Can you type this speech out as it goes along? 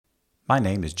My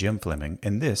name is Jim Fleming,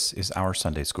 and this is Our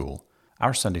Sunday School.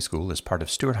 Our Sunday School is part of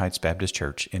Stuart Heights Baptist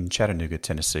Church in Chattanooga,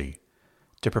 Tennessee.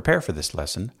 To prepare for this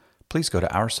lesson, please go to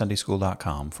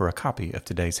OurSundaySchool.com for a copy of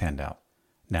today's handout.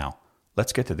 Now,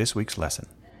 let's get to this week's lesson.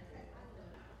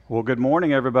 Well, good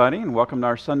morning, everybody, and welcome to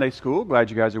our Sunday School. Glad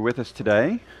you guys are with us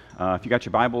today. If you got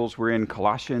your Bibles, we're in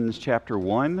Colossians chapter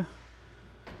 1.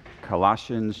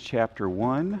 Colossians chapter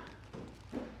 1.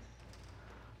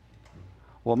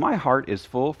 Well, my heart is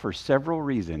full for several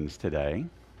reasons today,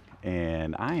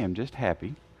 and I am just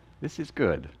happy. This is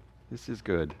good. This is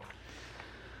good.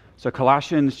 So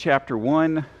Colossians chapter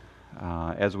 1,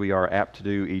 as we are apt to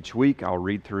do each week, I'll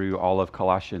read through all of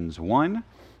Colossians 1,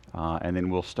 and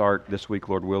then we'll start this week,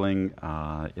 Lord willing,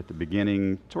 at the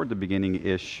beginning, toward the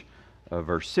beginning-ish of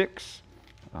verse 6,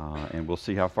 and we'll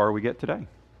see how far we get today.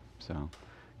 So,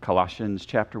 Colossians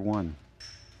chapter 1.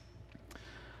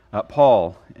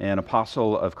 Paul, an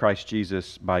apostle of Christ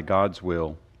Jesus by God's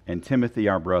will, and Timothy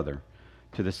our brother,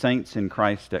 to the saints in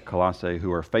Christ at Colossae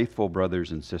who are faithful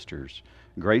brothers and sisters,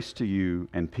 grace to you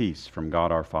and peace from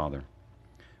God our Father.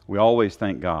 We always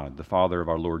thank God, the Father of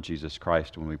our Lord Jesus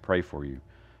Christ, when we pray for you,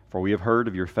 for we have heard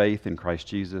of your faith in Christ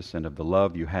Jesus and of the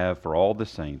love you have for all the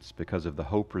saints because of the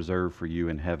hope reserved for you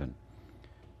in heaven.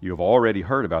 You have already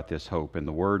heard about this hope in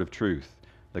the word of truth,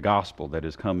 the gospel that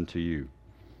has come to you.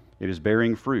 It is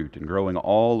bearing fruit and growing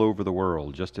all over the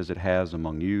world, just as it has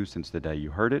among you since the day you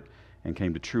heard it and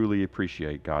came to truly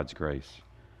appreciate God's grace.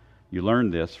 You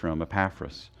learned this from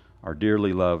Epaphras, our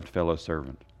dearly loved fellow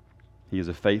servant. He is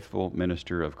a faithful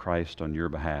minister of Christ on your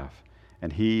behalf,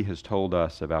 and he has told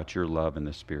us about your love in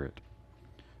the Spirit.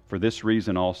 For this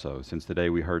reason also, since the day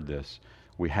we heard this,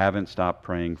 we haven't stopped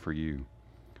praying for you.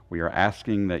 We are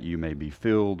asking that you may be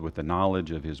filled with the knowledge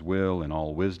of his will in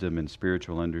all wisdom and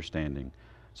spiritual understanding,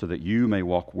 so that you may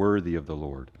walk worthy of the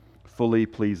Lord, fully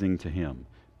pleasing to him,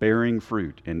 bearing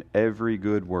fruit in every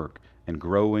good work and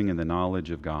growing in the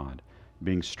knowledge of God,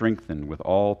 being strengthened with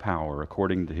all power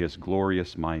according to his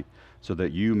glorious might, so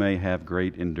that you may have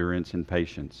great endurance and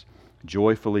patience,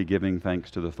 joyfully giving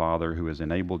thanks to the Father who has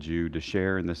enabled you to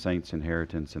share in the saints'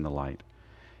 inheritance in the light.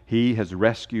 He has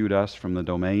rescued us from the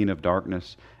domain of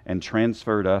darkness and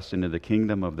transferred us into the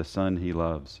kingdom of the Son he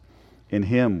loves. In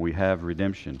him we have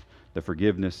redemption, the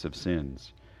forgiveness of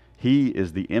sins. He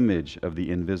is the image of the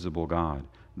invisible God,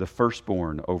 the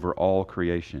firstborn over all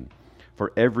creation.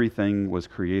 For everything was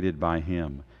created by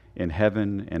him, in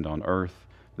heaven and on earth,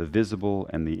 the visible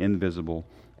and the invisible,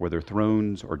 whether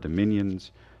thrones or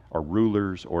dominions, or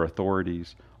rulers or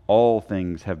authorities. All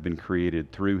things have been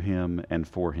created through him and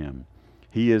for him.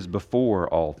 He is before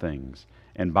all things,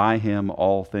 and by him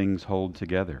all things hold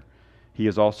together. He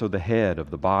is also the head of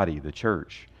the body, the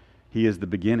church. He is the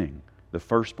beginning, the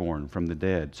firstborn from the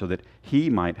dead, so that he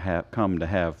might come to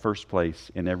have first place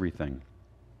in everything.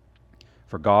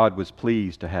 For God was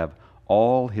pleased to have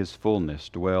all his fullness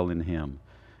dwell in him,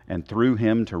 and through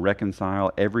him to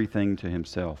reconcile everything to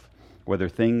himself, whether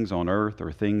things on earth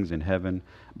or things in heaven,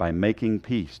 by making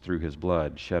peace through his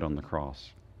blood shed on the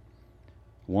cross.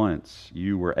 Once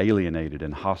you were alienated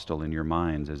and hostile in your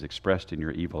minds as expressed in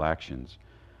your evil actions,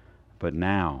 but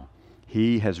now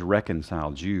he has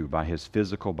reconciled you by his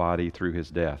physical body through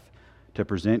his death, to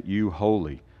present you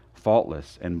holy,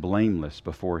 faultless, and blameless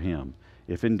before him,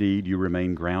 if indeed you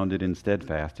remain grounded and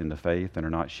steadfast in the faith and are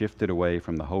not shifted away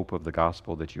from the hope of the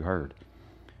gospel that you heard.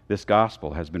 This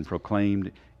gospel has been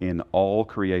proclaimed in all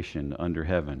creation under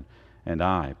heaven, and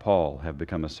I, Paul, have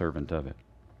become a servant of it.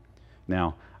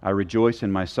 Now, I rejoice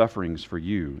in my sufferings for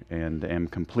you, and am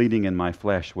completing in my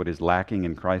flesh what is lacking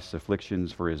in Christ's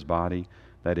afflictions for his body,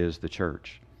 that is, the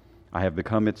church. I have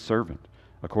become its servant,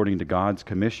 according to God's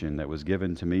commission that was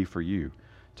given to me for you,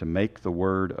 to make the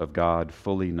word of God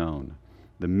fully known,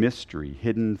 the mystery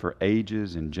hidden for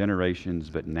ages and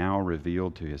generations, but now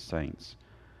revealed to his saints.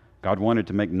 God wanted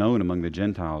to make known among the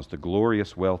Gentiles the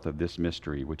glorious wealth of this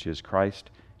mystery, which is Christ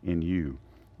in you,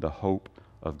 the hope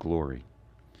of glory.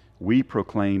 We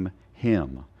proclaim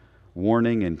him,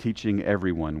 warning and teaching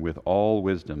everyone with all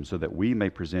wisdom, so that we may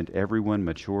present everyone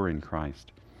mature in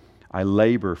Christ. I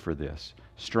labor for this,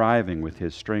 striving with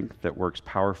his strength that works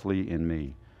powerfully in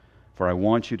me. For I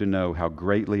want you to know how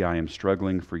greatly I am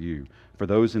struggling for you, for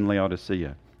those in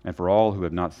Laodicea, and for all who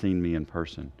have not seen me in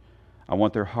person. I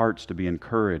want their hearts to be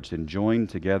encouraged and joined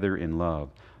together in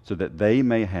love, so that they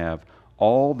may have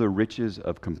all the riches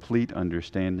of complete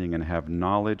understanding and have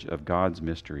knowledge of God's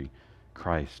mystery,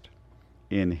 Christ.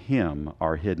 In him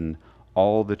are hidden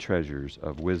all the treasures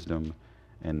of wisdom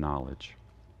and knowledge.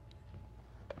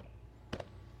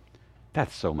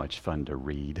 That's so much fun to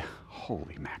read.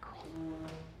 Holy mackerel.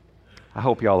 I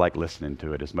hope y'all like listening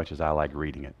to it as much as I like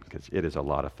reading it, because it is a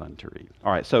lot of fun to read.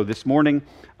 All right, so this morning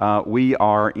we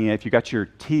are in, if you got your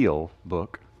teal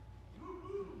book,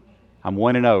 I'm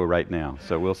 1-0 right now,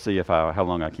 so we'll see how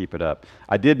long I keep it up.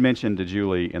 I did mention to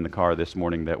Julie in the car this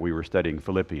morning that we were studying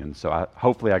Philippians, so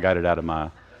hopefully I got it out of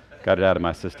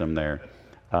my system there.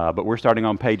 But we're starting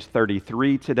on page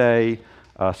 33 today.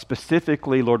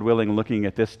 Specifically, Lord willing, looking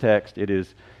at this text,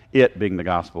 it being the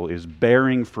gospel, is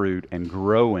bearing fruit and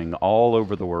growing all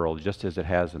over the world, just as it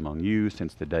has among you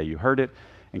since the day you heard it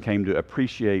and came to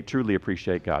truly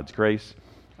appreciate God's grace.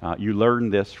 You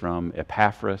learned this from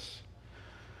Epaphras,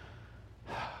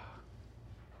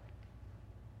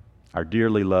 our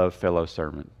dearly loved fellow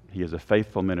servant. He is a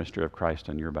faithful minister of Christ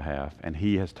on your behalf, and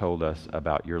he has told us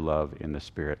about your love in the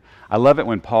Spirit. I love it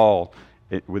when Paul,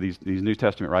 with these New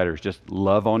Testament writers, just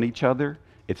love on each other.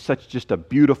 It's just a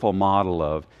beautiful model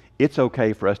of it's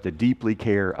okay for us to deeply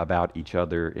care about each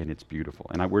other, and it's beautiful.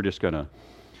 And we're gonna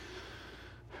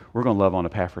love on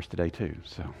Epaphras today too.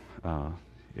 So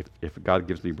if God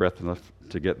gives me breath enough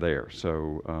to get there.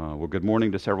 So well, good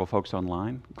morning to several folks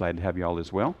online. Glad to have you all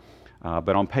as well.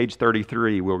 But on page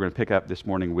 33, we're going to pick up this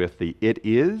morning with the it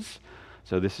is.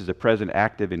 So this is a present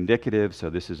active indicative.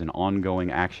 So this is an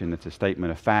ongoing action that's a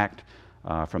statement of fact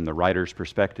from the writer's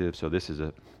perspective. So this is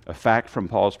a fact from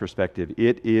Paul's perspective.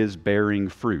 It is bearing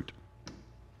fruit,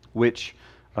 which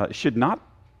should not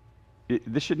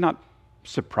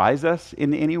surprise us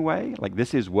in any way. Like,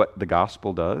 this is what the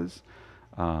gospel does.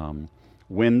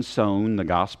 When sown, the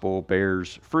gospel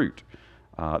bears fruit.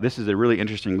 This is a really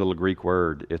interesting little Greek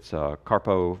word. It's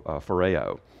carpo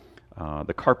phoreo.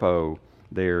 The carpo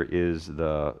there is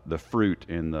the fruit,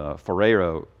 and the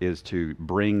phoreo is to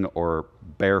bring or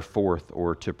bear forth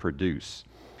or to produce.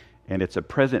 And it's a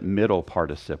present middle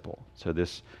participle. So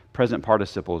this present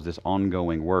participle is this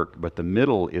ongoing work, but the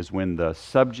middle is when the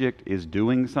subject is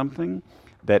doing something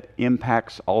that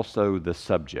impacts also the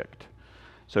subject.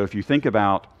 So if you think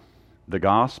about the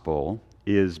gospel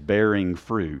is bearing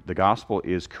fruit, the gospel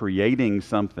is creating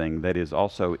something that is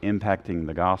also impacting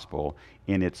the gospel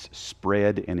in its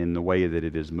spread and in the way that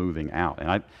it is moving out. And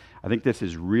I think this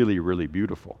is really, really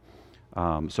beautiful.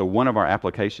 So one of our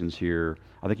applications here,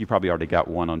 I think you probably already got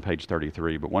one on page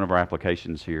 33, but one of our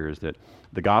applications here is that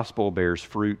the gospel bears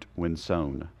fruit when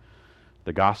sown.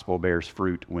 The gospel bears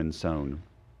fruit when sown.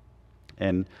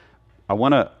 And I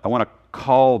want to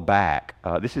call back.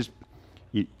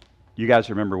 You guys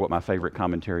remember what my favorite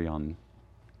commentary on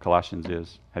Colossians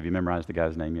is? Have you memorized the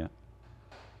guy's name yet?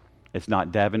 It's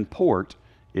not Davenport,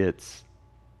 it's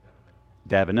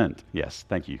Davenant. Yes,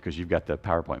 thank you, because you've got the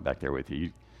PowerPoint back there with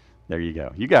you. There you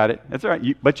go. You got it. That's all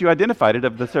right. But you identified it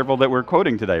of the several that we're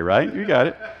quoting today, right? You got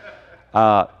it.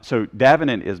 So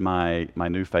Davenant is my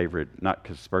new favorite, not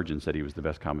because Spurgeon said he was the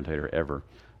best commentator ever,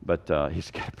 but he's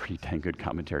got a pretty dang good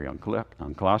commentary on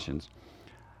Colossians.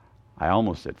 I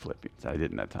almost said Philippians. I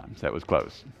didn't that time, so that was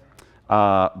close.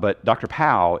 But Dr.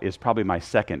 Powell is probably my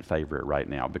second favorite right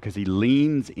now, because he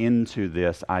leans into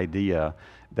this idea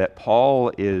that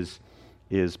Paul is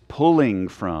pulling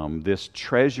from this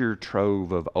treasure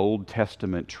trove of Old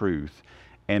Testament truth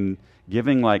and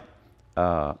giving I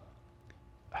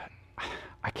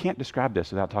can't describe this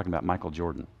without talking about Michael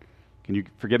Jordan. Can you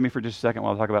forgive me for just a second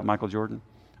while I talk about Michael Jordan?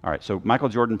 All right, so Michael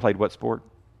Jordan played what sport?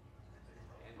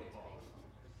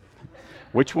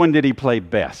 Which one did he play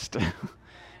best?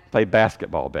 Played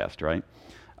basketball best, right?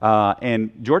 And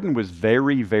Jordan was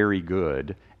very, very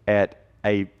good at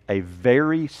a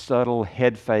very subtle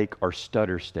head fake or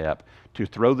stutter step to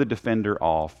throw the defender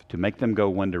off, to make them go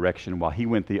one direction while he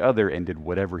went the other and did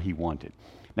whatever he wanted.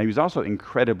 Now, he was also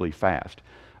incredibly fast.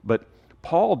 But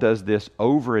Paul does this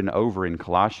over and over in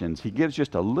Colossians. He gives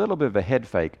just a little bit of a head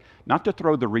fake, not to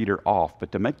throw the reader off,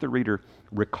 but to make the reader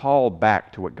recall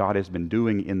back to what God has been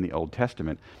doing in the Old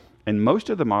Testament. And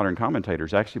most of the modern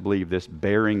commentators actually believe this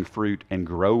bearing fruit and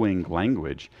growing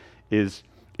language is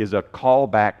a call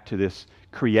back to this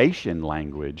creation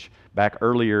language back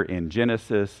earlier in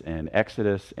Genesis and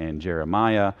Exodus and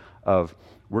Jeremiah of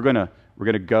we're going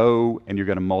to go and you're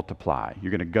going to multiply.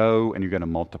 You're going to go and you're going to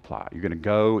multiply. You're going to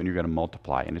go and you're going to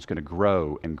multiply. And it's going to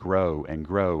grow and grow and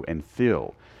grow and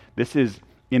fill. This is,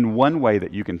 in one way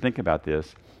that you can think about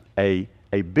this, a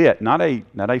bit, not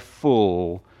a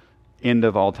full end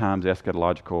of all times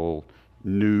eschatological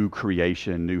new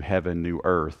creation, new heaven, new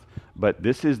earth. But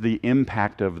this is the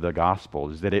impact of the gospel,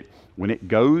 is that when it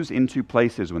goes into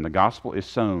places, when the gospel is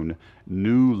sown,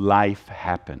 new life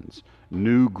happens.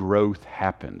 New growth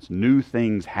happens. New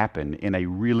things happen in a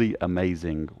really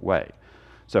amazing way.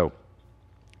 So,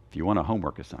 if you want a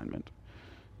homework assignment,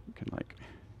 you can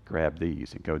grab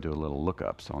these and go do a little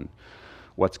lookups on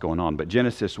what's going on. But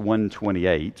Genesis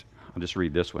 1:28, I'll just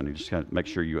read this one and just kind of make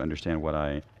sure you understand what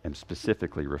I am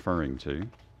specifically referring to.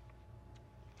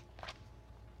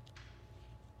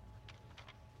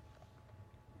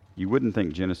 You wouldn't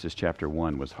think Genesis chapter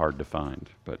 1 was hard to find,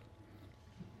 but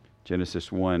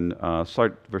Genesis 1,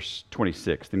 start verse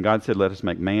 26. Then God said, "Let us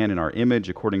make man in our image,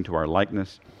 according to our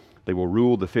likeness. They will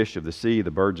rule the fish of the sea,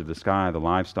 the birds of the sky, the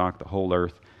livestock, the whole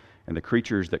earth, and the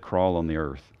creatures that crawl on the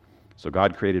earth." So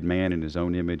God created man in his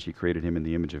own image. He created him in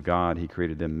the image of God. He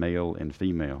created them male and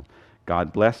female.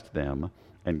 God blessed them,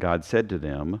 and God said to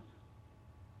them,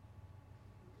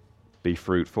 "Be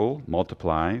fruitful,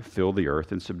 multiply, fill the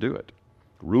earth, and subdue it.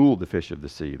 Rule the fish of the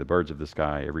sea, the birds of the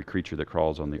sky, every creature that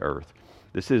crawls on the earth."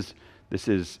 This is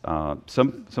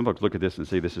some folks look at this and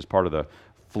see this is part of the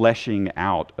fleshing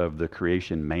out of the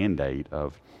creation mandate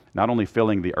of not only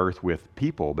filling the earth with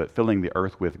people, but filling the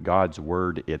earth with God's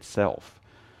word itself,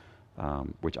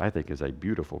 which I think is a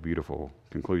beautiful, beautiful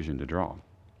conclusion to draw.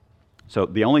 So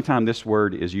the only time this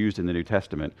word is used in the New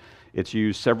Testament, it's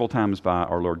used several times by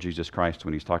our Lord Jesus Christ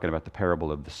when he's talking about the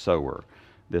parable of the sower,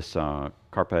 this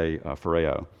carpe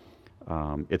phoreo.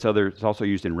 It's also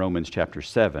used in Romans chapter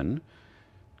 7,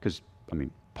 because,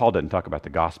 Paul doesn't talk about the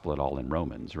gospel at all in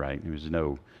Romans, right? There's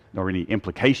no any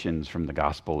implications from the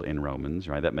gospel in Romans,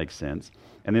 right? That makes sense.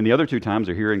 And then the other two times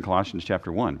are here in Colossians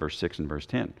chapter 1, verse 6 and verse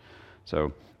 10.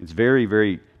 So it's very,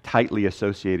 very tightly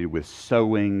associated with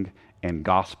sowing and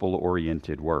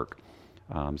gospel-oriented work.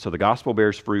 So the gospel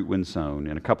bears fruit when sown,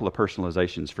 and a couple of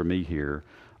personalizations for me here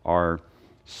are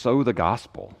sow the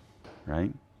gospel,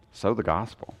 right? Sow the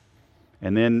gospel.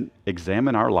 And then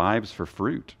examine our lives for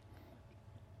fruit.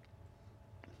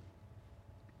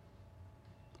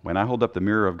 When I hold up the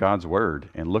mirror of God's word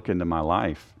and look into my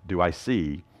life, do I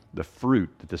see the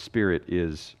fruit that the Spirit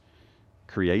is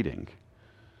creating,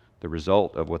 the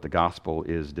result of what the gospel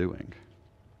is doing?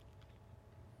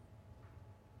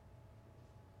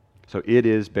 So it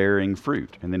is bearing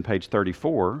fruit. And then page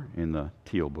 34 in the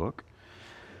Teal book,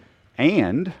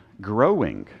 and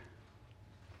growing.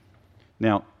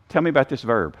 Now, tell me about this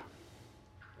verb.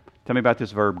 Tell me about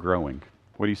this verb, growing.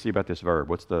 What do you see about this verb?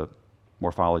 What's the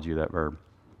morphology of that verb?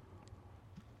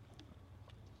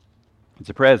 It's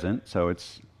a present, so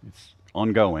it's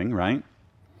ongoing, right?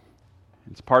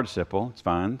 It's a participle. It's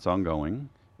fine. It's ongoing.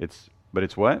 But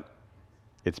it's what?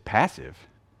 It's passive.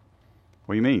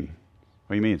 What do you mean?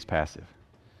 What do you mean it's passive?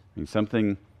 I mean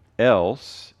something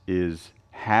else is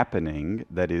happening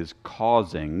that is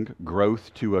causing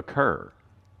growth to occur.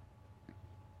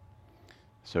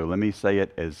 So let me say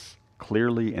it as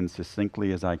clearly and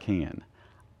succinctly as I can.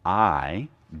 I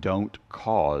don't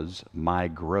cause my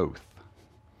growth.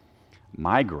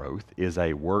 My growth is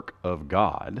a work of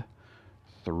God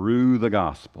through the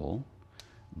gospel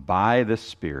by the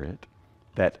Spirit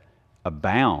that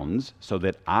abounds so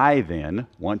that I then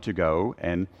want to go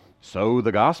and sow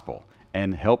the gospel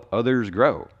and help others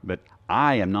grow. But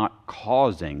I am not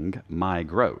causing my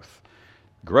growth.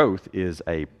 Growth is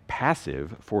a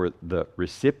passive for the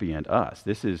recipient, us.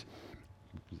 This is,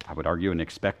 I would argue, an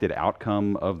expected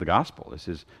outcome of the gospel. This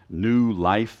is new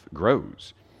life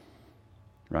grows.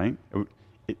 Right?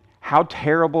 How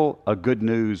terrible a good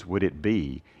news would it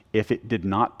be if it did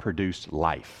not produce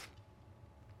life?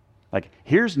 Like,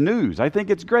 here's news. I think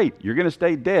it's great. You're going to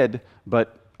stay dead,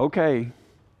 but okay.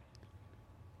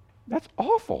 That's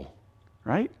awful,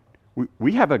 right?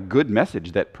 We have a good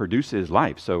message that produces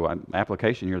life. So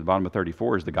application here at the bottom of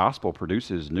 34 is the gospel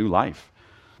produces new life.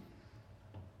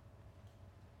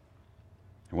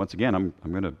 And once again, I'm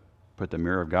going to put the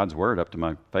mirror of God's word up to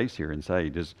my face here and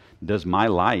say, does my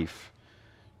life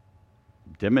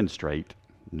demonstrate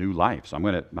new life? So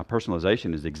my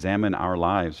personalization is examine our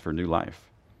lives for new life.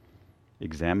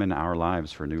 Examine our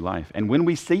lives for new life. And when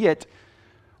we see it,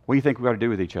 what do you think we ought to do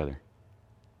with each other?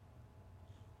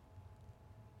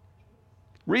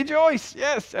 Rejoice.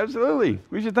 Yes, absolutely.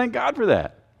 We should thank God for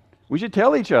that. We should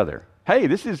tell each other, hey,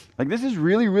 this is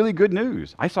really, really good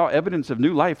news. I saw evidence of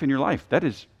new life in your life. That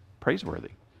is praiseworthy.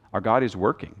 Our God is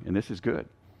working, and this is good.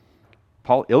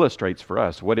 Paul illustrates for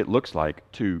us what it looks like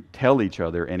to tell each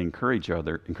other and encourage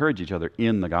each other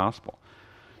in the gospel.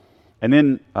 And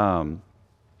then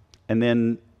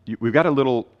we've got a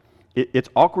little. It's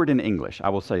awkward in English. I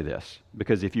will say this,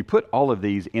 because if you put all of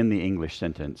these in the English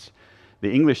sentence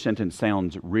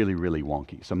sounds really, really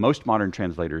wonky. So most modern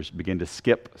translators begin to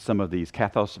skip some of these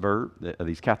kathos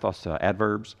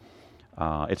adverbs.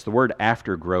 It's the word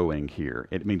after growing here.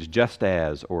 It means just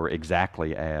as, or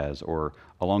exactly as, or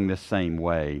along this same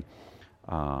way.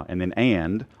 And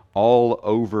then all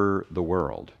over the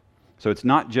world. So it's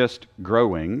not just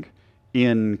growing,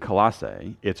 in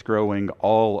Colossae. It's growing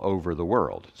all over the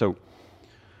world. So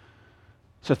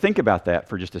think about that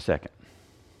for just a second.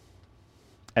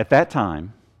 At that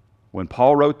time, when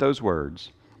Paul wrote those words,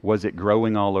 was it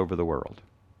growing all over the world?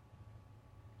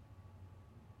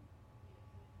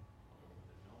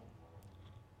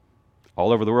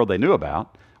 All over the world they knew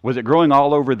about. Was it growing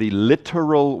all over the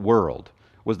literal world?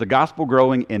 Was the gospel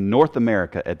growing in North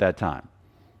America at that time?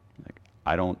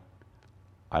 I don't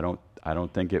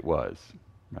think it was,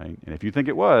 right? And if you think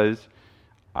it was,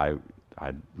 I'd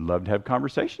love to have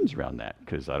conversations around that,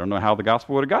 because I don't know how the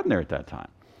gospel would have gotten there at that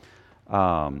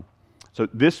time. So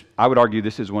this, I would argue,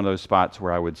 this is one of those spots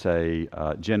where I would say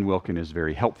Jen Wilkin is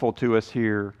very helpful to us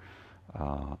here.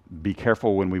 Be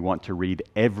careful when we want to read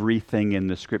everything in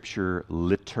the Scripture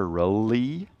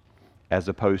literally, as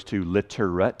opposed to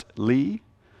literately.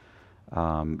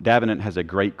 Davenant has a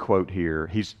great quote here.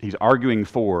 He's arguing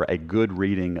for a good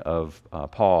reading of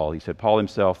Paul. He said, Paul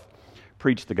himself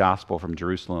preached the gospel from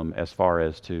Jerusalem as far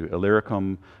as to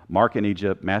Illyricum, Mark in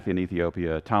Egypt, Matthew in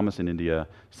Ethiopia, Thomas in India,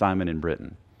 Simon in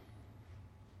Britain.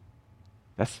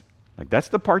 That's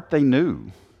the part they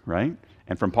knew, right?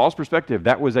 And from Paul's perspective,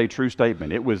 that was a true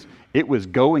statement. It was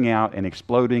going out and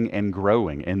exploding and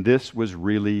growing, and this was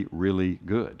really, really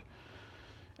good.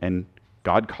 And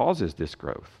God causes this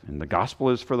growth, and the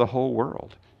gospel is for the whole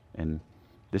world. And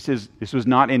this was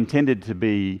not intended to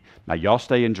be, now y'all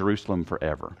stay in Jerusalem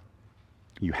forever.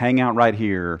 You hang out right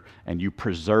here, and you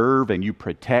preserve, and you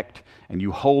protect, and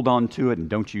you hold on to it, and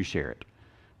don't you share it.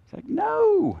 It's like,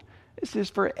 no, this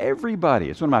is for everybody.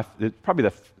 It's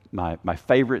probably my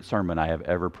favorite sermon I have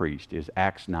ever preached is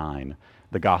Acts 9,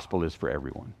 the gospel is for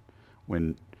everyone.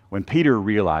 When Peter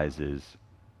realizes,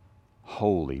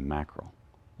 holy mackerel,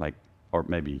 or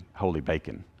maybe holy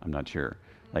bacon, I'm not sure.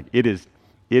 It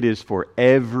is for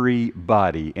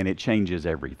everybody, and it changes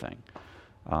everything.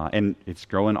 And it's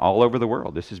growing all over the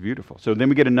world. This is beautiful. So then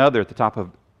we get another, at the top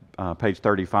of page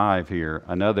 35 here,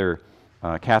 another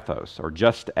kathos, or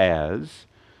just as,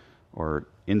 or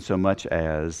insomuch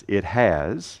as it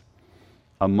has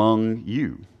among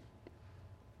you.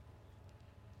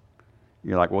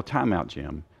 You're like, well, time out,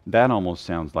 Jim. That almost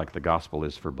sounds like the gospel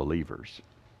is for believers.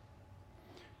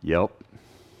 Yep.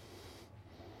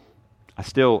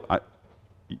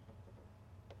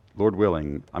 Lord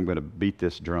willing, I'm going to beat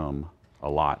this drum a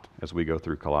lot as we go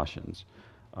through Colossians.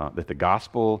 That the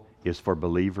gospel is for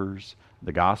believers.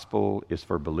 The gospel is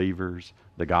for believers.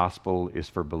 The gospel is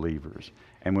for believers.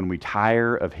 And when we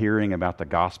tire of hearing about the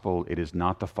gospel, it is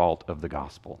not the fault of the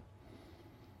gospel.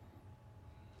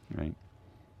 Right?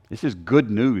 This is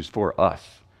good news for us,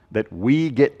 that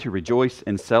we get to rejoice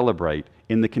and celebrate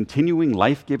in the continuing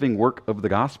life-giving work of the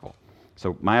gospel.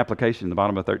 So my application in the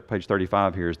bottom of page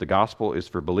 35 here is the gospel is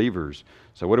for believers.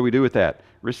 So what do we do with that?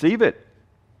 Receive it.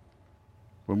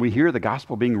 When we hear the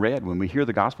gospel being read, when we hear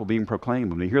the gospel being proclaimed,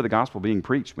 when we hear the gospel being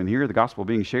preached, when we hear the gospel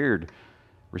being shared,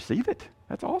 receive it.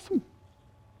 That's awesome.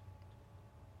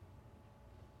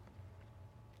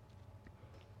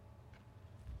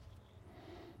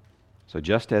 So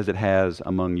just as it has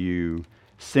among you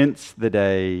since the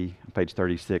day, page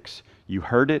 36, you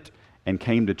heard it and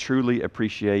came to truly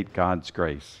appreciate God's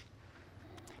grace.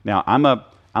 Now, I'm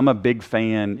a big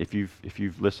fan. If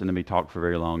you've listened to me talk for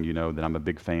very long, you know that I'm a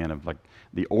big fan of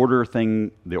the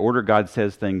order God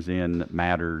says things in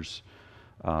matters.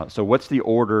 So what's the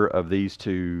order of these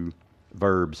two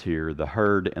verbs here, the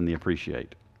heard and the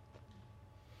appreciate?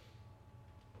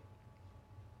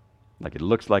 It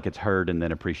looks like it's heard and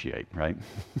then appreciate, right?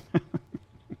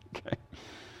 Okay.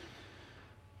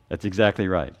 That's exactly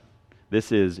right.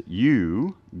 This is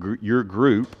your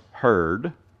group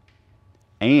heard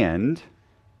and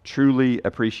truly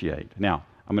appreciate. Now,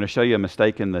 I'm going to show you a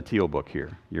mistake in the Teal book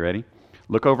here. You ready?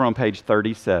 Look over on page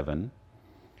 37.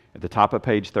 At the top of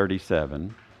page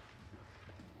 37,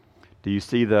 do you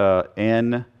see the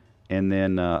N and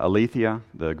then aletheia,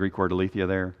 the Greek word aletheia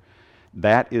there?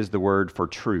 That is the word for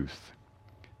truth.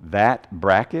 That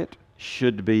bracket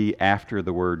should be after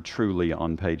the word truly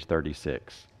on page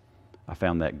 36. I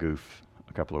found that goof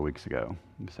a couple of weeks ago.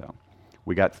 So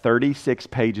we got 36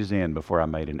 pages in before I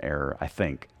made an error, I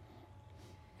think.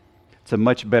 It's a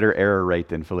much better error rate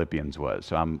than Philippians was,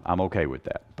 so I'm okay with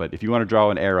that. But if you want to draw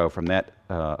an arrow from that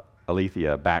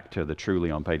aletheia back to the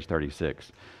truly on page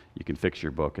 36, you can fix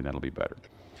your book and that'll be better.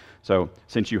 So,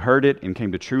 since you heard it and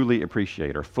came to truly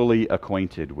appreciate or fully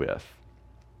acquainted with.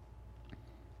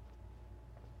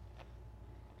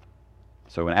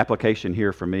 So, an application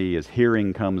here for me is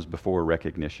hearing comes before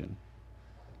recognition.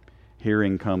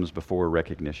 Hearing comes before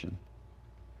recognition.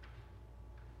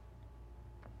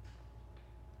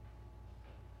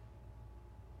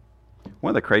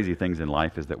 One of the crazy things in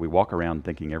life is that we walk around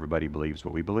thinking everybody believes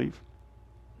what we believe,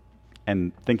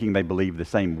 and thinking they believe the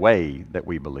same way that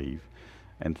we believe,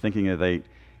 and thinking that they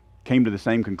came to the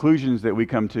same conclusions that we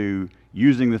come to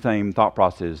using the same thought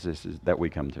processes that we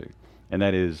come to. And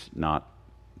that is not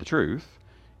the truth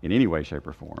in any way, shape,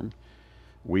 or form.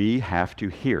 We have to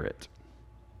hear it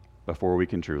before we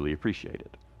can truly appreciate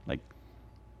it. Like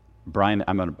Brian,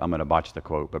 I'm gonna botch the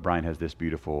quote, but Brian has this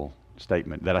beautiful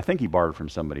statement that I think he borrowed from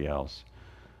somebody else.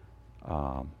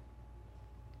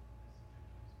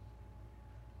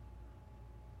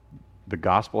 The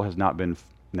gospel has not been.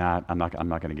 I'm not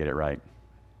going to get it right.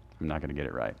 I'm not going to get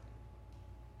it right.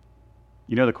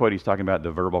 You know the quote he's talking about,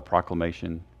 the verbal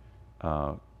proclamation.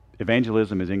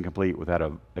 Evangelism is incomplete without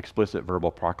an explicit verbal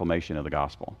proclamation of the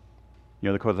gospel. You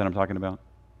know the quote that I'm talking about?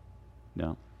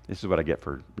 No. This is what I get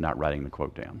for not writing the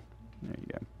quote down. There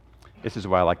you go. This is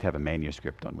why I like to have a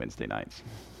manuscript on Wednesday nights.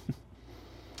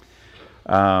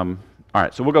 All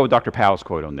right, so we'll go with Dr. Powell's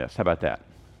quote on this. How about that?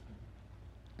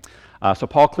 So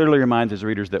Paul clearly reminds his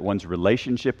readers that one's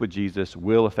relationship with Jesus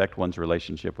will affect one's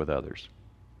relationship with others.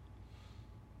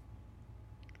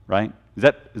 Right? Is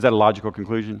that a logical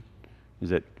conclusion?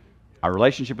 Is that our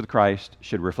relationship with Christ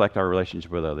should reflect our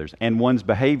relationship with others, and one's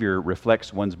behavior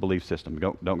reflects one's belief system.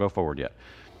 Don't go forward yet.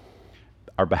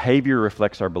 Our behavior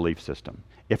reflects our belief system.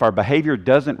 If our behavior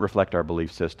doesn't reflect our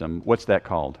belief system, what's that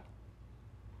called?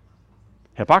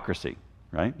 Hypocrisy,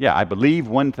 right? Yeah, I believe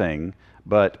one thing,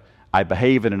 but I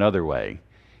behave in another way.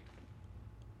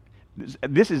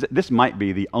 This might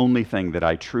be the only thing that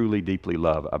I truly deeply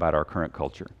love about our current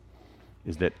culture,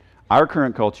 is that our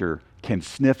current culture can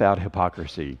sniff out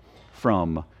hypocrisy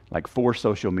from like 4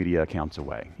 social media accounts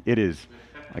away. It is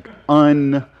like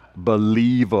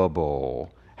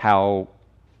unbelievable how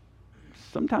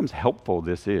sometimes helpful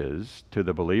this is to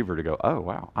the believer to go, oh,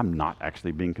 wow, I'm not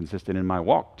actually being consistent in my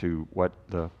walk to what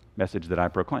the message that I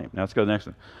proclaim. Now let's go to the next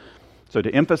one. So to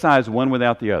emphasize one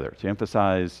without the other, to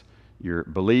emphasize your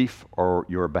belief or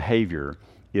your behavior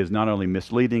is not only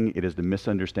misleading, it is to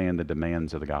misunderstand the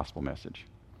demands of the gospel message.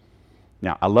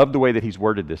 Now, I love the way that he's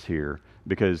worded this here,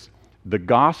 because the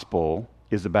gospel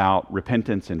is about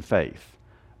repentance and faith,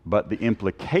 but the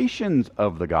implications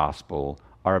of the gospel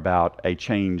are about a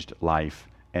changed life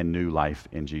and new life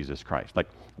in Jesus Christ. Like,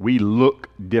 we look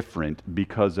different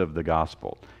because of the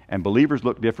gospel, and believers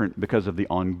look different because of the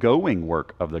ongoing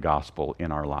work of the gospel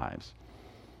in our lives.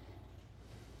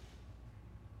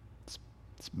 It's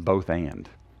both and,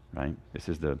 right? This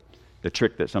is the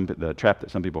trap that some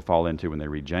people fall into when they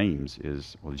read James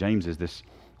is, well, James is this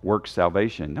works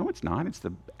salvation. No, it's not. It's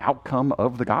the outcome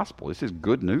of the gospel. This is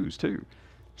good news too.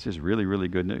 This is really, really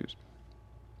good news.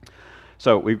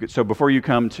 So before you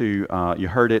come to, you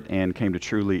heard it and came to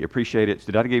truly appreciate it.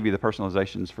 Did I give you the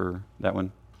personalizations for that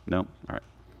one? No? All right.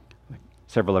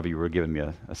 Several of you were giving me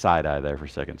a side eye there for a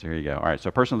second, so here you go. All right,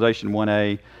 so personalization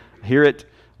 1A, hear it.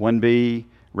 1B,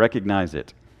 recognize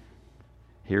it.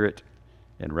 Hear it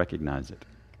and recognize it.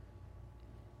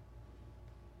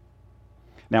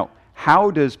 Now,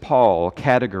 how does Paul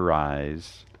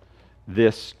categorize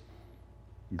this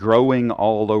growing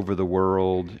all over the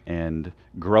world and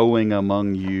growing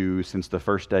among you since the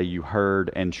first day you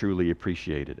heard and truly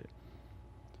appreciated it?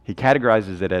 He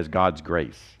categorizes it as God's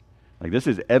grace. Like, this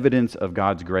is evidence of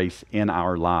God's grace in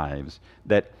our lives,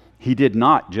 that He did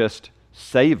not just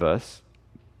save us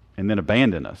and then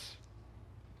abandon us,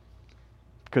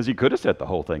 because He could have set the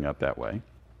whole thing up that way.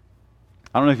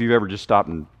 I don't know if you've ever just stopped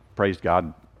and praised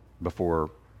God before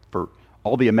for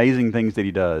all the amazing things that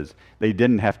He does that He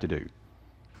didn't have to do.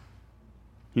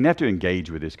 He didn't have to engage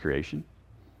with His creation.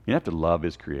 He didn't have to love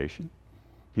His creation.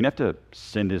 He didn't have to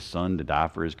send His Son to die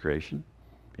for His creation.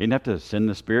 He didn't have to send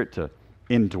the Spirit to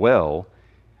indwell.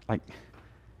 Like,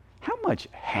 how much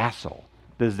hassle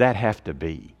does that have to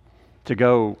be to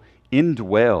go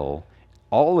indwell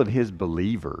all of His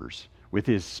believers with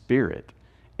His Spirit,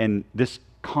 and this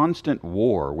constant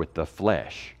war with the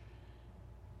flesh?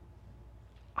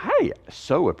 I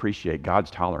so appreciate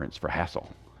God's tolerance for hassle.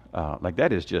 Like,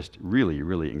 that is just really,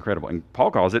 really incredible. And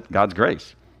Paul calls it God's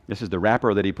grace. This is the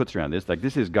wrapper that he puts around this. Like,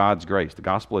 this is God's grace. The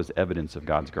gospel is evidence of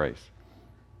God's grace.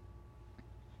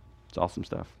 It's awesome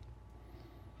stuff.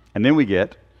 And then we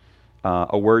get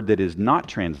a word that is not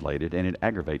translated, and it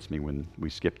aggravates me when we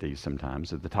skip these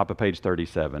sometimes. At the top of page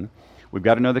 37, we've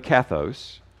got another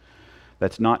kathos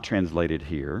that's not translated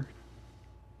here.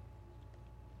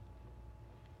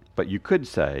 But you could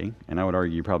say, and I would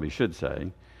argue you probably should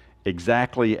say,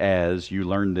 exactly as you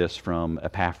learned this from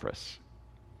Epaphras.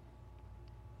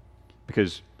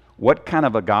 Because what kind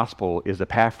of a gospel is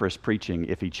Epaphras preaching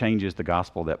if he changes the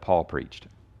gospel that Paul preached?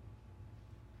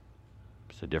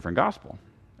 It's a different gospel.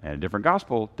 And a different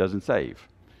gospel doesn't save.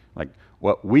 Like,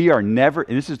 what we are never,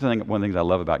 and this is one of the things I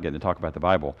love about getting to talk about the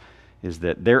Bible, is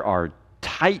that there are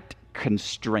tight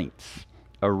constraints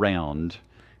around,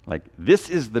 like, this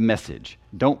is the message.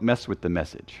 Don't mess with the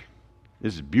message.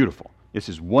 This is beautiful. This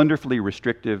is wonderfully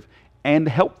restrictive and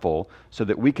helpful so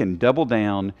that we can double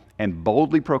down and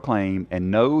boldly proclaim and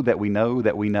know that we know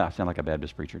that we know. I sound like a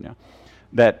Baptist preacher now.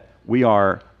 That we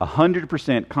are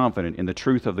 100% confident in the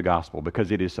truth of the gospel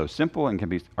because it is so simple and can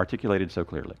be articulated so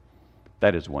clearly.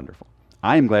 That is wonderful.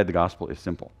 I am glad the gospel is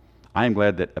simple. I am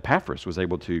glad that Epaphras was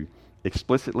able to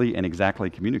explicitly and exactly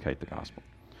communicate the gospel.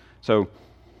 So,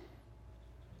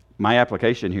 my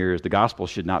application here is the gospel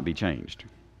should not be changed.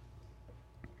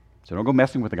 So don't go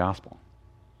messing with the gospel.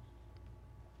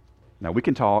 Now, we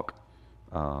can talk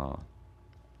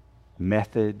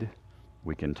method,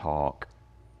 we can talk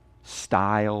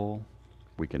style,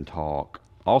 we can talk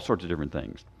all sorts of different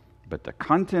things. But the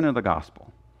content of the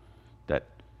gospel, that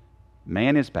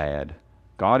man is bad,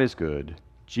 God is good,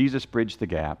 Jesus bridged the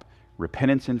gap,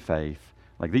 repentance and faith,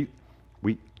 like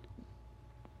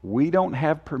we don't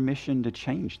have permission to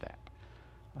change that.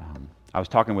 I was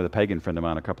talking with a pagan friend of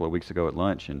mine a couple of weeks ago at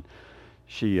lunch, and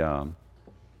she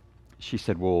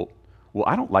said, well,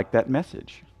 I don't like that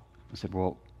message. I said,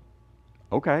 well,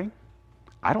 okay.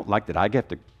 I don't like that I get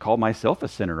to call myself a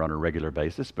sinner on a regular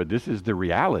basis, but this is the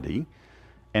reality,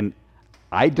 and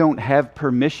I don't have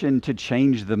permission to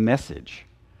change the message.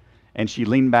 And she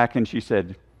leaned back and she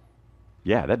said,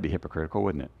 yeah, that'd be hypocritical,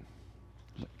 wouldn't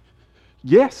it?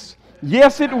 Yes,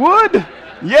 it would.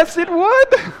 Yes, it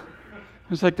would.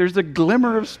 It's like there's a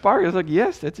glimmer of spark. I was like,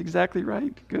 yes, that's exactly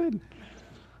right. Good.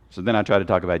 So then I tried to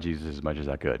talk about Jesus as much as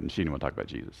I could, and she didn't want to talk about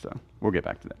Jesus, so we'll get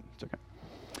back to that. It's okay.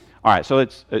 All right,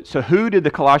 so who did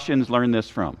the Colossians learn this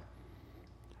from?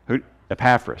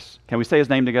 Epaphras. Can we say his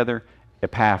name together?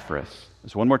 Epaphras.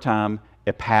 Just one more time.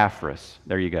 Epaphras.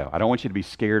 There you go. I don't want you to be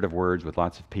scared of words with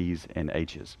lots of P's and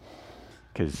H's,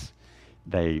 because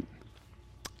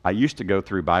I used to go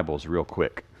through Bibles real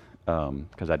quick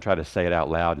because I'd try to say it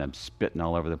out loud and I'm spitting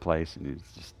all over the place, and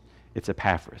it's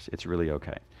Epaphras. It's really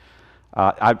okay.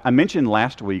 I mentioned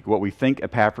last week what we think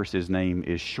Epaphras' name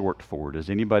is short for. Does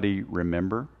anybody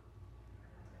remember?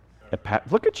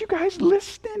 Look at you guys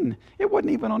listening. It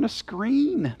wasn't even on a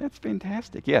screen. That's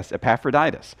fantastic. Yes,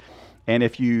 Epaphroditus. And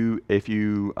if you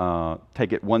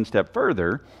take it one step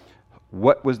further,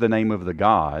 what was the name of the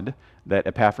god that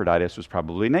Epaphroditus was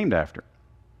probably named after?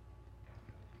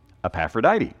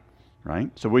 Aphrodite, right?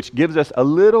 So which gives us a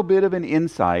little bit of an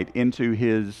insight into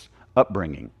his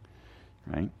upbringing,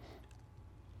 right?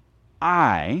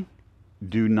 I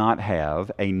do not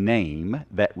have a name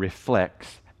that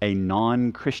reflects a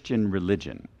non-Christian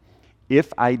religion.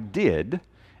 If I did,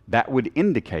 that would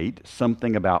indicate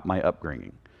something about my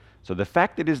upbringing. So the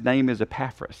fact that his name is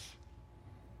Epaphras,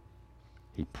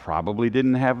 he probably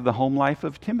didn't have the home life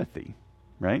of Timothy,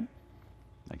 right?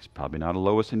 Like, he's probably not a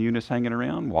Lois and Eunice hanging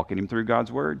around, walking him through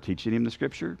God's word, teaching him the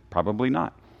scripture. Probably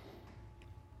not.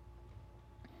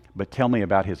 But tell me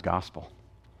about his gospel.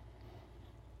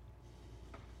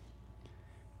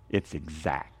 It's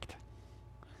exact.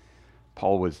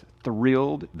 Paul was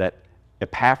thrilled that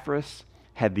Epaphras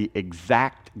had the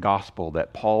exact gospel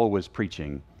that Paul was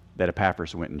preaching that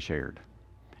Epaphras went and shared.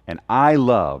 And I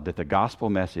love that the gospel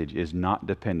message is not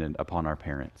dependent upon our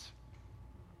parents.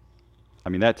 I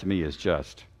mean, that to me is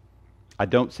just, I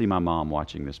don't see my mom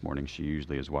watching this morning. She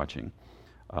usually is watching.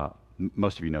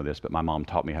 Most of you know this, but my mom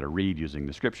taught me how to read using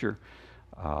the scripture.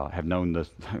 Have known this,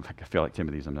 I feel like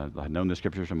Timothy's, I've known the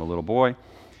scriptures from a little boy.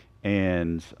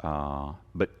 And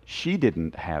but she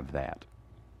didn't have that,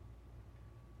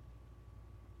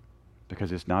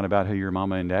 because it's not about who your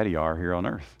mama and daddy are here on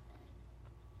earth.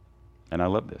 And I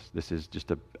love this. This is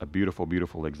just a beautiful,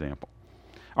 beautiful example.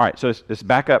 All right, so let's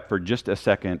back up for just a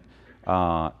second.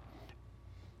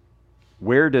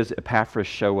 Where does Epaphras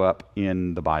show up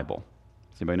in the Bible?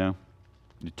 Does anybody know?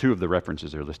 Two of the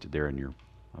references are listed there at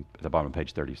the bottom of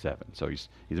page 37. So he's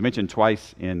mentioned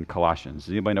twice in Colossians.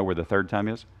 Does anybody know where the third time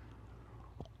is?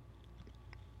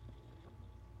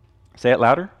 Say it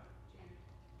louder.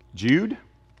 Jude?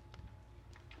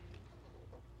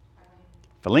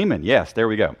 Philemon, yes, there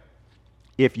we go.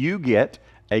 If you get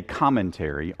a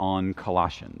commentary on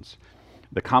Colossians,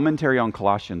 the commentary on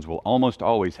Colossians will almost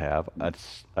always have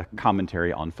a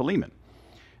commentary on Philemon.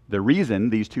 The reason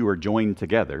these two are joined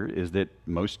together is that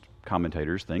most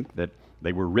commentators think that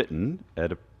they were written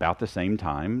at about the same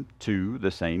time to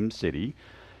the same city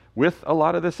with a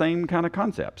lot of the same kind of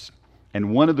concepts.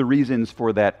 And one of the reasons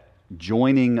for that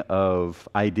joining of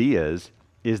ideas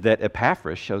is that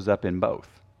Epaphras shows up in both.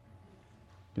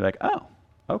 You're like, oh,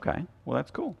 Okay, well,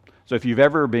 that's cool. So if you've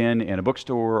ever been in a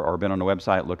bookstore or been on a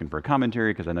website looking for a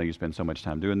commentary, because I know you spend so much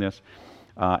time doing this,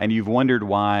 and you've wondered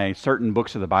why certain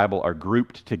books of the Bible are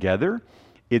grouped together,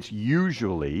 it's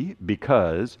usually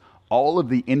because all of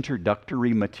the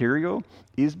introductory material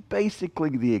is basically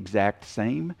the exact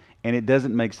same, and it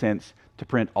doesn't make sense to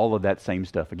print all of that same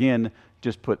stuff again.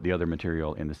 Just put the other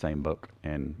material in the same book,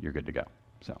 and you're good to go.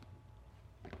 So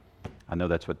I know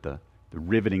that's what the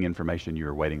riveting information you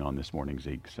were waiting on this morning,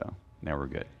 Zeke, so now we're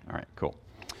good. All right, cool.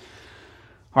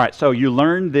 All right, so you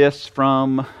learned this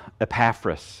from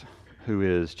Epaphras, who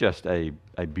is just a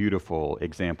beautiful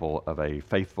example of a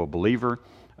faithful believer.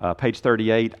 Page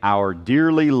 38, our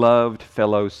dearly loved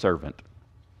fellow servant.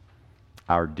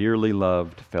 Our dearly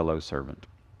loved fellow servant.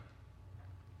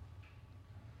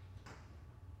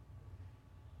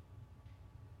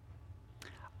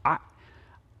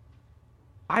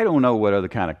 I don't know what other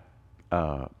kind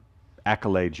of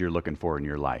accolades you're looking for in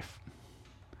your life,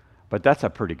 but that's a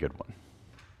pretty good one.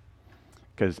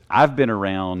 Because I've been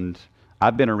around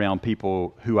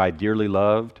people who I dearly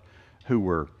loved who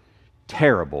were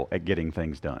terrible at getting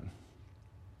things done.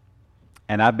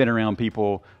 And I've been around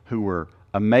people who were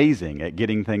amazing at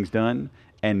getting things done,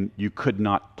 and you could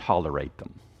not tolerate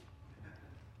them.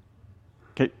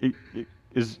 Okay,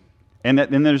 and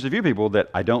then there's a few people that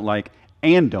I don't like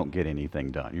and don't get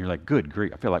anything done. You're like, good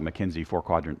grief. I feel like McKinsey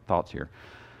 4-quadrant thoughts here.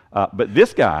 But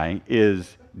this guy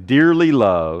is dearly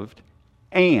loved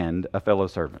and a fellow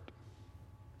servant.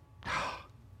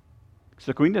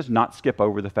 So can we just not skip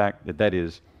over the fact that that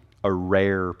is a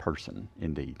rare person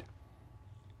indeed?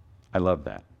 I love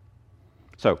that.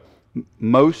 So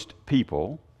most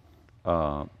people,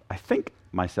 I think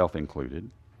myself included,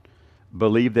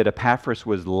 believe that Epaphras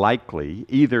was likely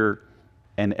either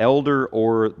an elder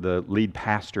or the lead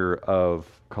pastor of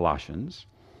Colossians,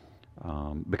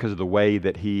 because of the way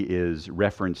that he is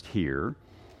referenced here.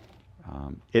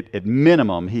 At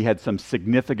minimum, he had some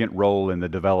significant role in the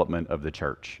development of the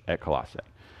church at Colossae.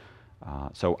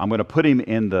 So I'm going to put him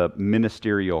in the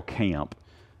ministerial camp,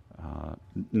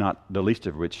 not the least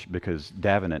of which because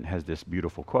Davenant has this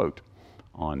beautiful quote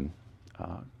on...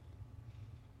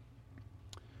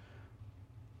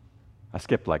 I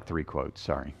skipped like 3 quotes,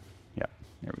 sorry. Yeah,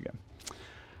 there we go.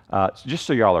 Just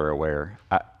so y'all are aware,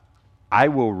 I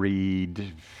will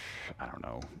read,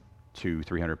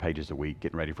 200-300 pages a week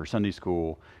getting ready for Sunday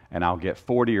school, and I'll get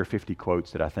 40 or 50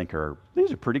 quotes that I think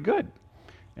these are pretty good.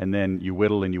 And then you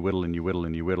whittle and you whittle and you whittle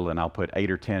and you whittle, and I'll put 8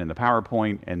 or 10 in the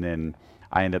PowerPoint, and then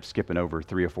I end up skipping over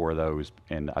 3 or 4 of those,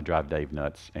 and I drive Dave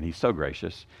nuts, and he's so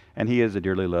gracious, and he is a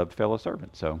dearly loved fellow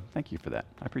servant, so thank you for that.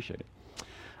 I appreciate it.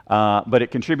 But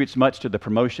it contributes much to the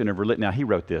promotion of religion. Now, he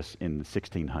wrote this in the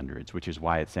 1600s, which is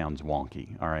why it sounds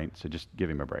wonky, all right? So just give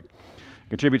him a break.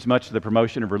 Contributes much to the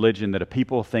promotion of religion that a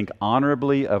people think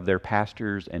honorably of their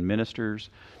pastors and ministers.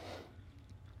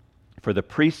 For the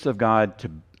priests of God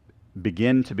to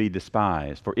begin to be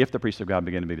despised, for if the priests of God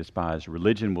begin to be despised,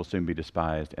 religion will soon be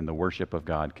despised and the worship of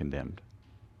God condemned.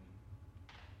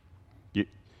 You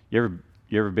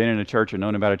ever been in a church or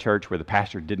known about a church where the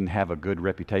pastor didn't have a good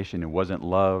reputation and wasn't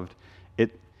loved?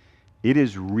 It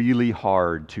is really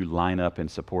hard to line up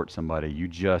and support somebody you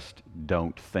just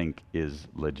don't think is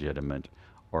legitimate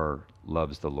or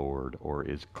loves the Lord or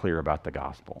is clear about the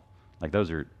gospel.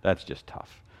 That's just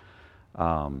tough.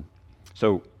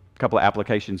 So a couple of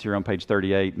applications here on page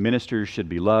 38. Ministers should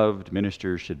be loved.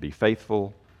 Ministers should be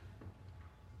faithful.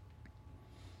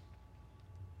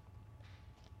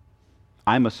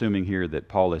 I'm assuming here that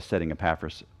Paul is setting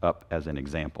Epaphras up as an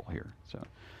example here. So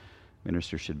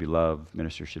ministers should be loved.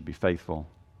 Ministers should be faithful.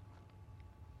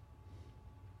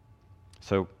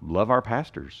 So love our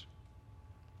pastors.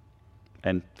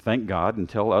 And thank God and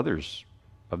tell others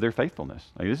of their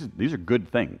faithfulness. These are good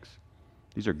things.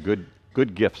 These are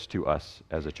good gifts to us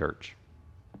as a church.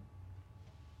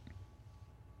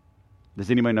 Does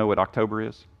anybody know what October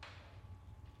is?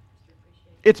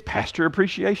 It's Pastor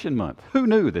Appreciation Month. Who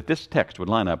knew that this text would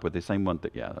line up with the same month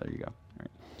yeah, there you go. All right.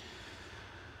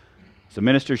 So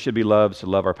ministers should be loved, so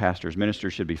love our pastors.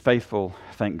 Ministers should be faithful,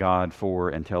 thank God for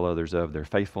and tell others of their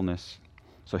faithfulness.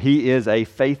 So he is a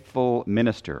faithful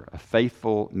minister, a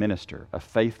faithful minister, a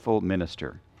faithful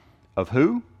minister. Of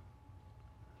who?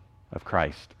 Of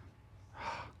Christ.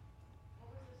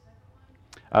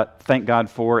 Thank God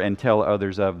for and tell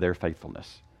others of their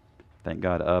faithfulness. Thank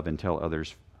God of and tell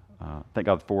others. Thank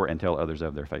God for and tell others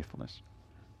of their faithfulness.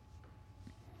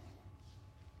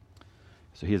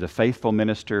 So he is a faithful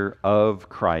minister of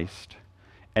Christ.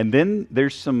 And then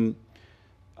there's some,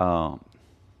 I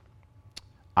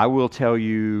will tell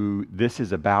you, this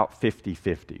is about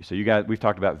 50-50. So we've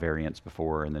talked about variants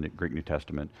before in the Greek New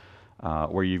Testament.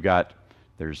 where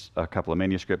there's a couple of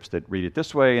manuscripts that read it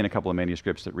this way and a couple of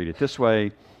manuscripts that read it this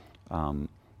way.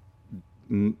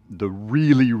 The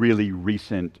really, really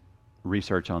recent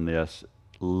research on this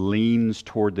leans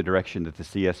toward the direction that the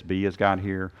CSB has got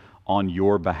here, on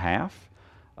your behalf.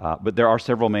 But there are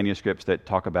several manuscripts that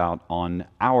talk about on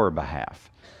our behalf.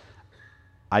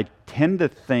 I tend to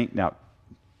think, now,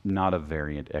 not a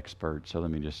variant expert, so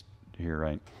let me just hear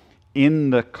right. In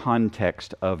the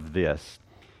context of this,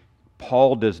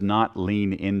 Paul does not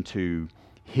lean into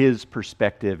his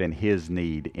perspective and his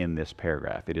need in this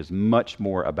paragraph. It is much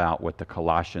more about what the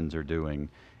Colossians are doing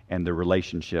and the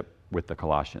relationship with the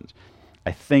Colossians.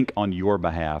 I think on your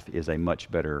behalf is a much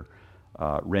better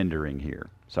rendering here.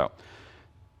 So,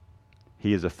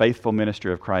 he is a faithful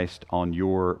minister of Christ on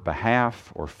your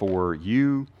behalf or for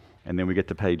you. And then we get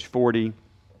to page 40,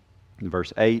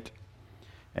 verse 8.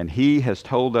 And he has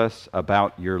told us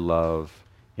about your love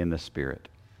in the Spirit.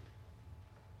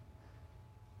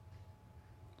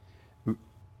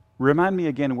 Remind me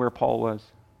again where Paul was.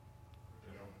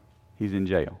 He's in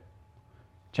jail.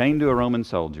 Chained to a Roman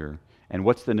soldier. And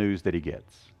what's the news that he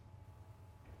gets?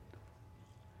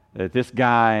 That this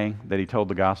guy that he told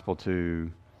the gospel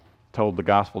to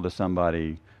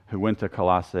somebody who went to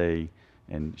Colossae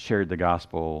and shared the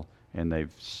gospel, and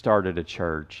they've started a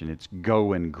church, and it's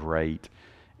going great.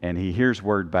 And he hears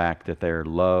word back that they're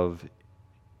love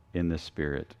in the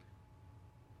Spirit.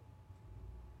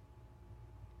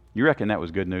 You reckon that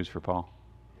was good news for Paul?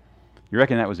 You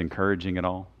reckon that was encouraging at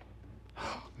all?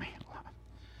 Oh, man,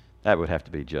 that would have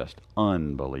to be just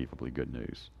unbelievably good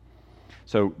news.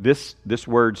 So this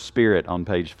word Spirit on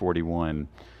page 41,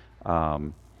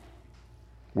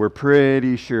 we're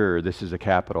pretty sure this is a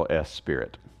capital S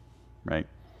Spirit, right?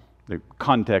 The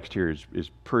context here is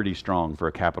pretty strong for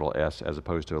a capital S as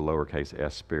opposed to a lowercase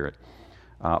s Spirit.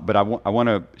 But I want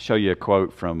to show you a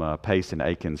quote from Pace and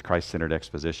Aiken's Christ-Centered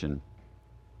Exposition.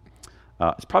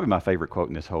 It's probably my favorite quote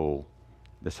in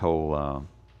this whole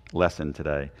lesson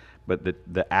today. But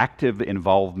the active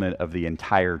involvement of the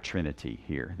entire Trinity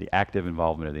here, the active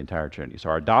involvement of the entire Trinity. So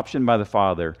our adoption by the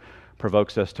Father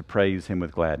provokes us to praise Him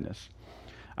with gladness.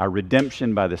 Our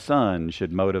redemption by the Son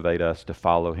should motivate us to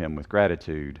follow Him with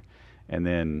gratitude. And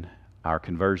then our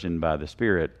conversion by the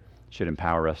Spirit should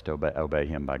empower us to obey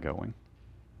Him by going.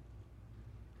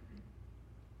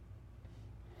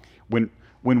 When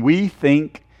we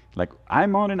think, like,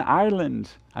 I'm on an island,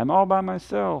 I'm all by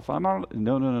myself, no,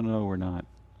 we're not.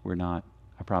 We're not.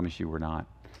 I promise you we're not.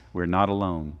 We're not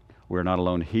alone. We're not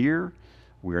alone here.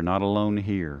 We're not alone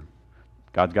here.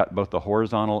 God's got both the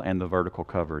horizontal and the vertical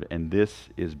covered, and this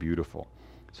is beautiful.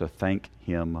 So thank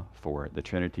Him for it. The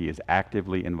Trinity is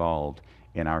actively involved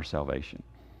in our salvation.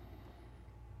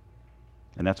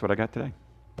 And that's what I got today.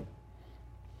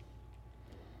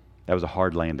 That was a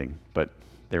hard landing, but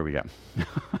there we go.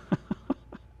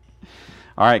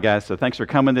 All right, guys, so thanks for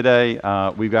coming today.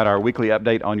 We've got our weekly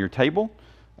update on your table.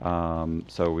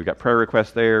 So we've got prayer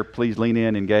requests there. Please lean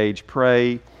in, engage,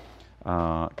 pray.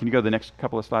 Can you go to the next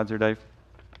couple of slides there, Dave?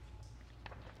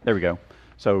 There we go.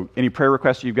 So any prayer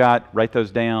requests you've got, write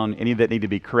those down. Any that need to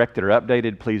be corrected or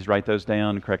updated, please write those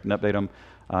down, correct and update them.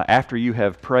 After you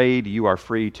have prayed, you are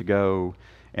free to go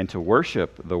and to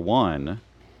worship the one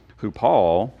who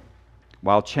Paul,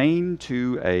 while chained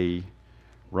to a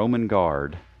Roman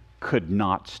guard, could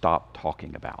not stop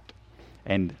talking about.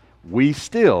 And we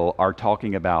still are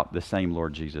talking about the same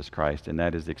Lord Jesus Christ, and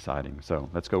that is exciting. So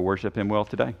let's go worship Him well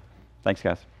today. Thanks,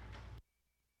 guys.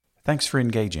 Thanks for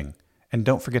engaging. And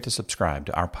don't forget to subscribe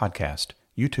to our podcast,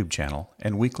 YouTube channel,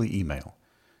 and weekly email.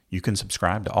 You can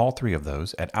subscribe to all three of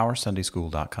those at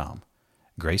OurSundaySchool.com.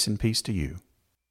 Grace and peace to you.